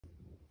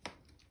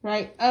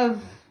Write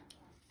of.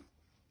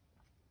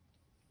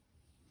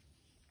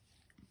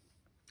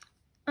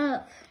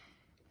 Of.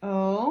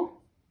 O.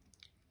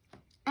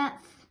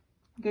 F.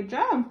 Good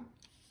job.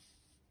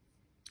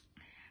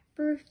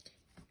 Birthday.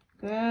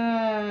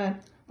 Good.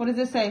 What does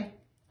it say?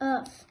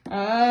 Of.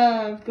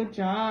 Of. Good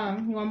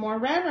job. You want more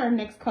red or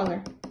next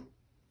color?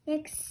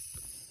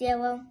 Next,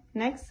 yellow.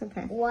 Next?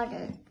 Okay.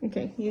 Water.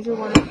 Okay. Use your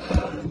water.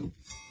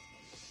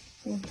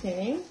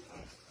 Okay.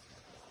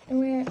 And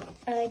we're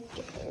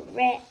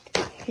red.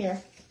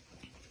 Here.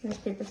 Here's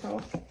paper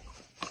towel.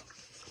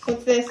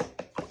 What's this?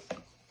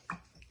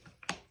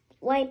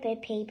 White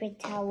paper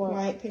towel.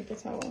 White paper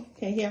towel.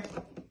 Okay, here.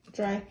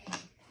 Dry.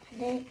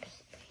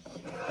 Next.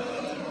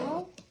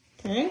 Towel.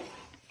 Okay.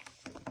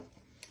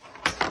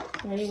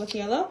 Ready with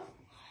yellow?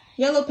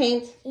 Yellow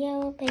paint.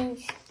 Yellow paint.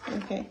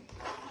 Okay.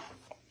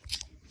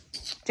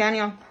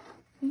 Daniel,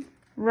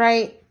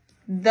 write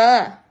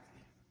the.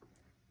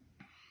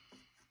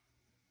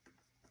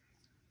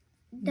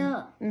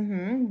 The.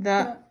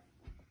 The.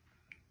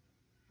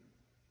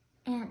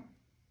 And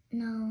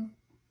no.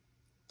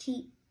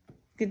 T.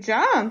 Good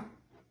job.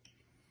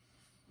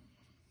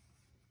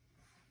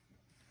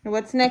 And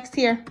what's next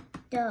here?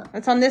 The.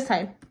 It's on this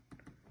side.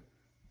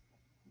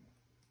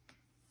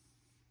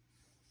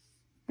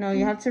 No,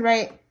 you have to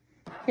write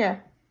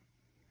here.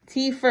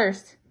 T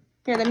first.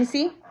 Here, let me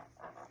see.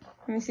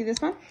 Let me see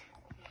this one.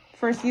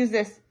 First, use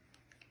this.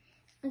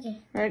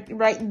 Okay.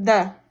 Write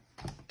the.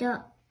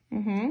 The.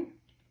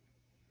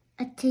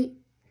 A T.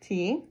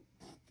 T.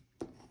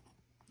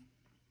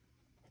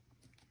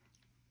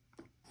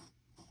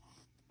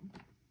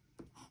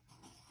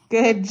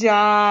 Good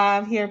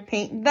job. Here,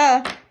 paint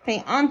the.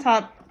 Paint on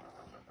top.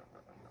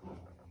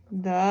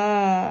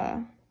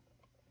 The.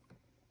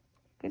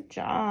 Good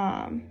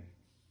job.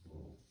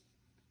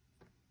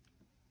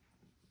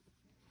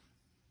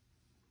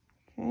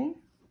 Okay.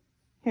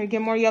 Here,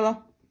 get more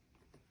yellow.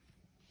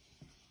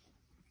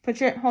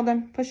 Hold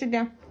on. Push it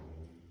down.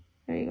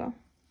 There you go.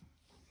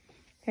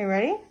 Okay,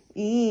 ready?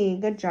 E,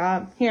 good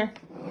job. Here,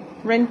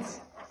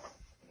 rinse.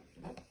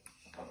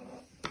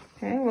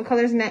 Okay, what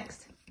color's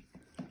next?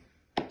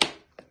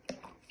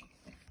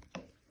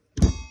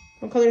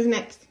 What color's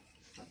next?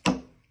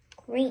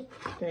 Green.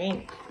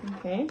 Green.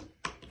 Okay.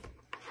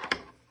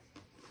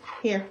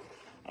 Here.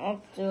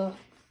 Here,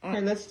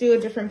 let's do a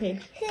different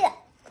page.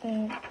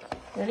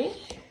 Ready?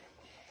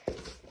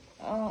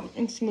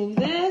 Let's move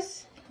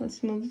this.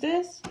 Let's move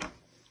this.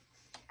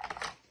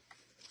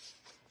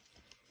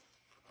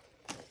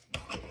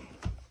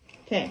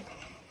 Okay.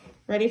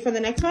 Ready for the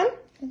next one?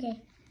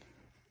 Okay.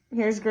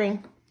 Here's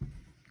green.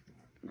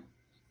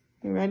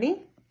 You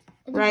ready?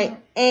 Write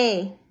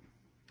A.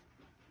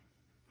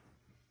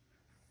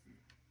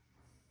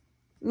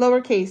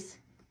 Lowercase.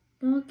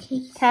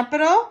 Lowercase.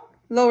 Capital,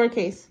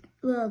 lowercase.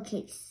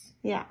 Lowercase.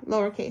 Yeah,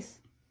 lowercase.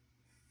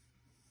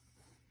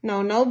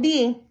 No, no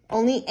B.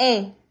 Only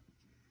A.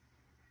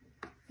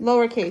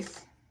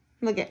 Lowercase.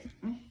 Look it.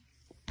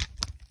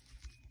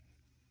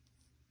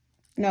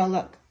 No,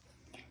 look.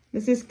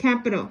 This is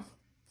capital.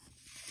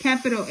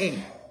 Capital A.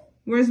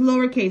 Where's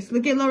lowercase?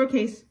 Look at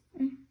lowercase.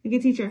 Look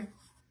at teacher.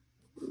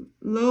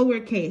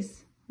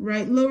 Lowercase.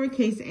 Write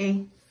lowercase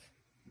A.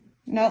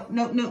 No,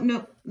 no, no,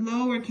 no.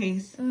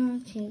 Lowercase.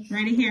 Lowercase.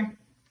 Right here.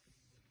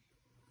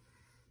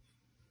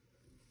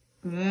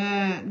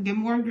 Good. Get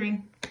more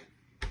green.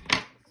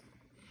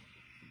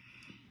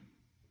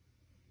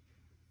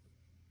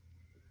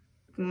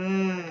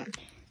 Good.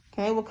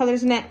 Okay, what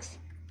color's next?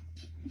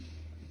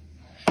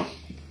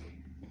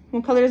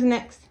 What color is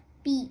next?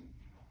 B.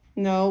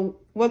 No.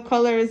 What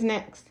color is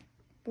next?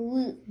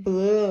 Blue.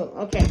 Blue.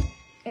 Okay.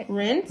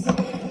 Rinse. No,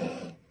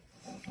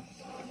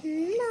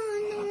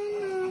 no,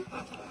 no.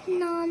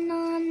 No,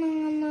 no,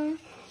 no, no.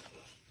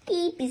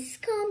 Baby's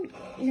coming.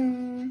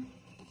 No.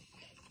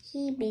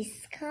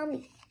 Baby's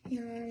coming.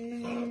 No,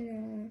 no,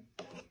 no.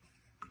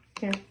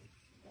 Here.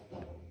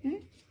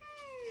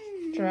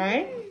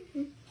 Dry.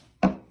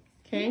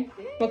 Okay.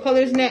 What color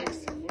is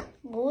next?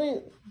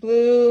 Blue.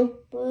 Blue.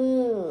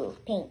 Blue.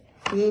 Pink.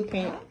 Blue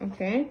paint.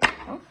 Okay.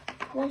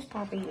 What's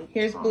chocolate?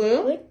 Here's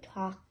blue.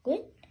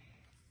 Chocolate.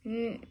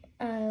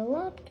 I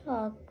love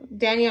chocolate.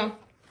 Daniel,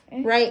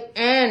 write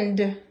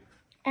and.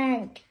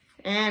 And.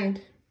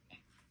 And.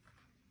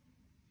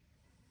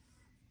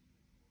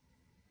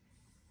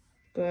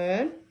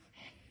 Good.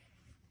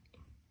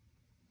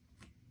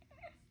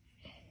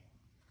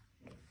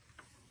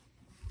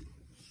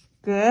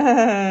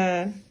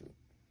 Good.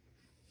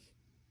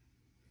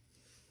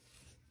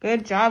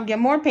 Good job. Get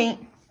more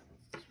paint.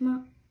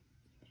 Small.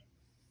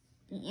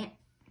 Yeah.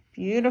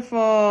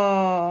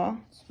 Beautiful.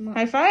 Small.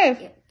 High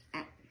five.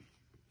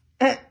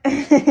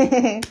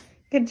 Yeah.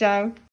 Good job.